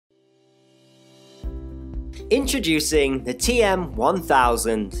Introducing the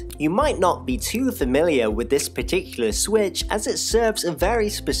TM1000. You might not be too familiar with this particular switch as it serves a very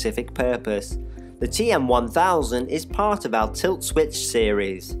specific purpose. The TM1000 is part of our tilt switch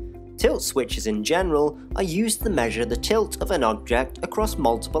series. Tilt switches in general are used to measure the tilt of an object across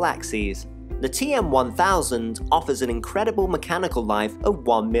multiple axes. The TM1000 offers an incredible mechanical life of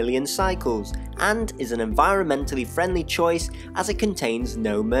 1 million cycles and is an environmentally friendly choice as it contains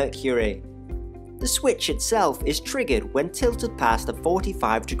no mercury. The switch itself is triggered when tilted past a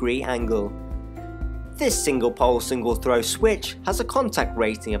 45-degree angle. This single pole single throw switch has a contact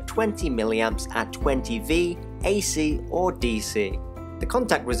rating of 20 mA at 20V, AC or DC. The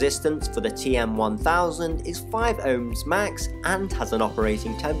contact resistance for the TM1000 is 5 ohms max and has an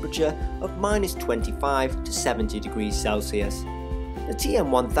operating temperature of -25 to 70 degrees Celsius. The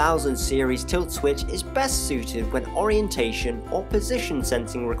TM1000 series tilt switch is best suited when orientation or position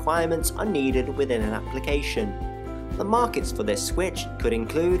sensing requirements are needed within an application. The markets for this switch could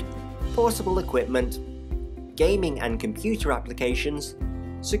include portable equipment, gaming and computer applications,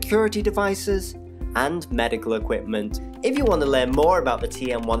 security devices, and medical equipment. If you want to learn more about the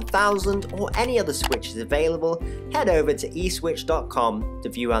TM1000 or any other switches available, head over to eswitch.com to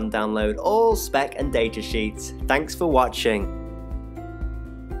view and download all spec and data sheets. Thanks for watching.